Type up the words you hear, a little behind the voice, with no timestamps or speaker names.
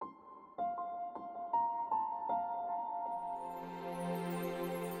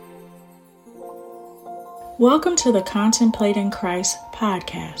Welcome to the Contemplating Christ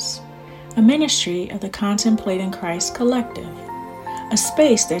podcast, a ministry of the Contemplating Christ Collective, a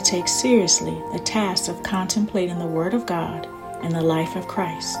space that takes seriously the task of contemplating the Word of God and the life of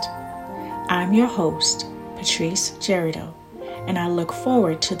Christ. I'm your host, Patrice Jerido, and I look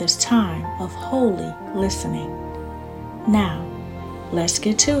forward to this time of holy listening. Now, let's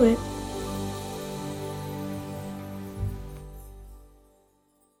get to it.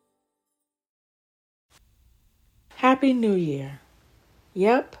 Happy New Year.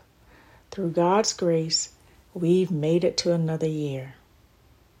 Yep, through God's grace, we've made it to another year.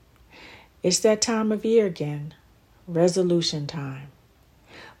 It's that time of year again, resolution time.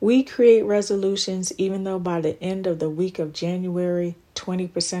 We create resolutions even though by the end of the week of January,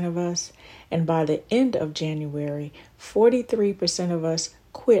 20% of us, and by the end of January, 43% of us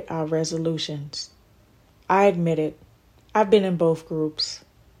quit our resolutions. I admit it, I've been in both groups.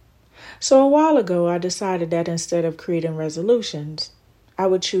 So a while ago, I decided that instead of creating resolutions, I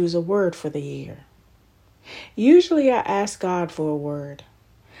would choose a word for the year. Usually I ask God for a word.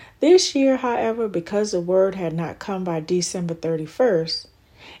 This year, however, because the word had not come by December 31st,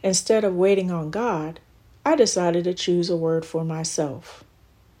 instead of waiting on God, I decided to choose a word for myself.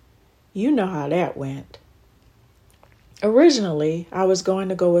 You know how that went. Originally, I was going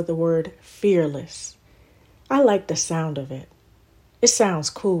to go with the word fearless. I like the sound of it. It sounds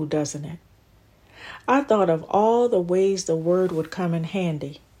cool, doesn't it? I thought of all the ways the word would come in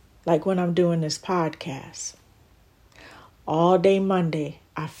handy, like when I'm doing this podcast. All day Monday,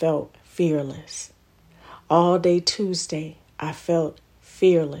 I felt fearless. All day Tuesday, I felt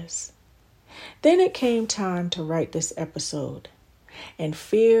fearless. Then it came time to write this episode, and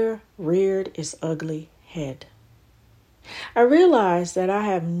fear reared its ugly head. I realized that I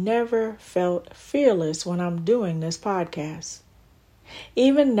have never felt fearless when I'm doing this podcast.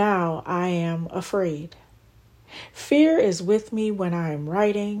 Even now, I am afraid. Fear is with me when I am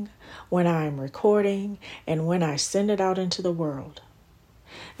writing, when I am recording, and when I send it out into the world.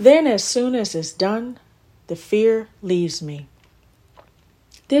 Then, as soon as it's done, the fear leaves me.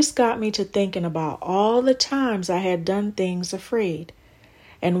 This got me to thinking about all the times I had done things afraid,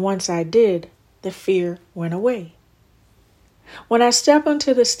 and once I did, the fear went away. When I step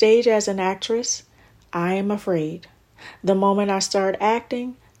onto the stage as an actress, I am afraid. The moment I start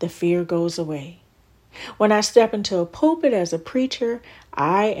acting, the fear goes away. When I step into a pulpit as a preacher,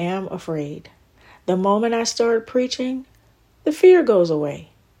 I am afraid. The moment I start preaching, the fear goes away.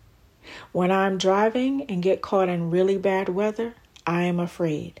 When I'm driving and get caught in really bad weather, I am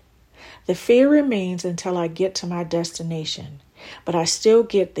afraid. The fear remains until I get to my destination, but I still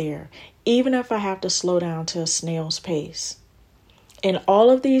get there, even if I have to slow down to a snail's pace. In all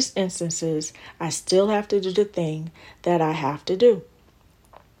of these instances, I still have to do the thing that I have to do.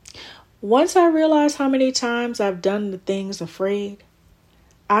 Once I realized how many times I've done the things afraid,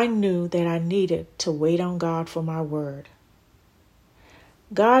 I knew that I needed to wait on God for my word.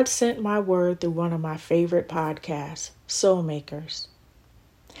 God sent my word through one of my favorite podcasts, Soul Makers.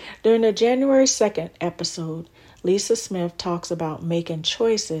 During the January 2nd episode, Lisa Smith talks about making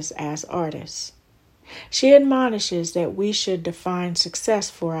choices as artists. She admonishes that we should define success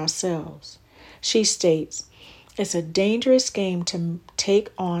for ourselves. She states, "It's a dangerous game to take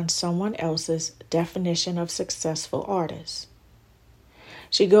on someone else's definition of successful artists."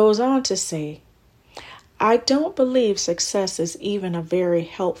 She goes on to say, "I don't believe success is even a very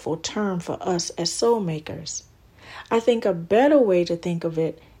helpful term for us as soul makers. I think a better way to think of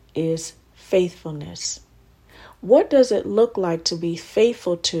it is faithfulness. What does it look like to be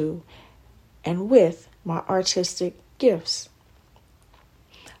faithful to and with my artistic gifts?"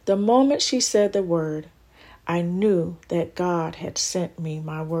 The moment she said the word, I knew that God had sent me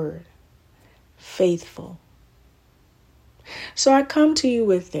my word. Faithful. So I come to you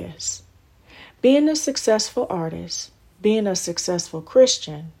with this. Being a successful artist, being a successful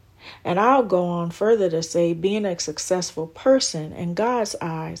Christian, and I'll go on further to say being a successful person in God's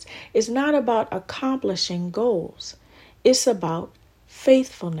eyes is not about accomplishing goals. It's about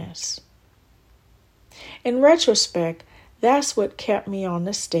faithfulness. In retrospect, that's what kept me on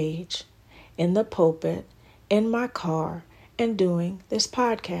the stage, in the pulpit, in my car, and doing this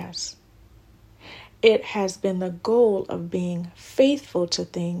podcast. It has been the goal of being faithful to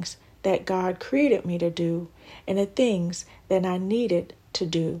things that God created me to do and the things that I needed to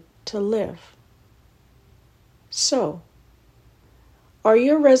do to live. So, are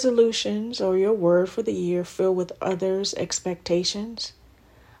your resolutions or your word for the year filled with others' expectations?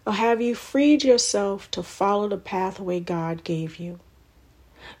 Or have you freed yourself to follow the pathway God gave you?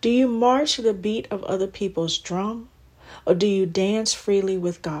 Do you march to the beat of other people's drum, or do you dance freely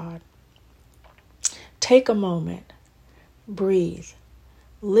with God? Take a moment, breathe,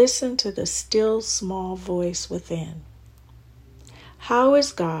 listen to the still small voice within. How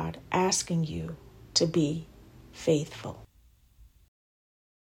is God asking you to be faithful?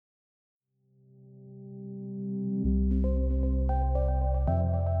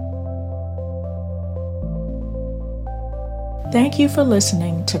 Thank you for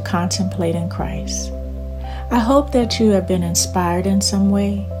listening to Contemplating Christ. I hope that you have been inspired in some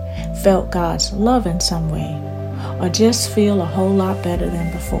way, felt God's love in some way, or just feel a whole lot better than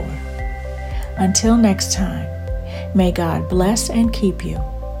before. Until next time, may God bless and keep you.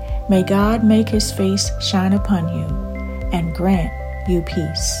 May God make his face shine upon you and grant you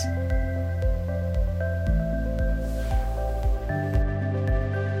peace.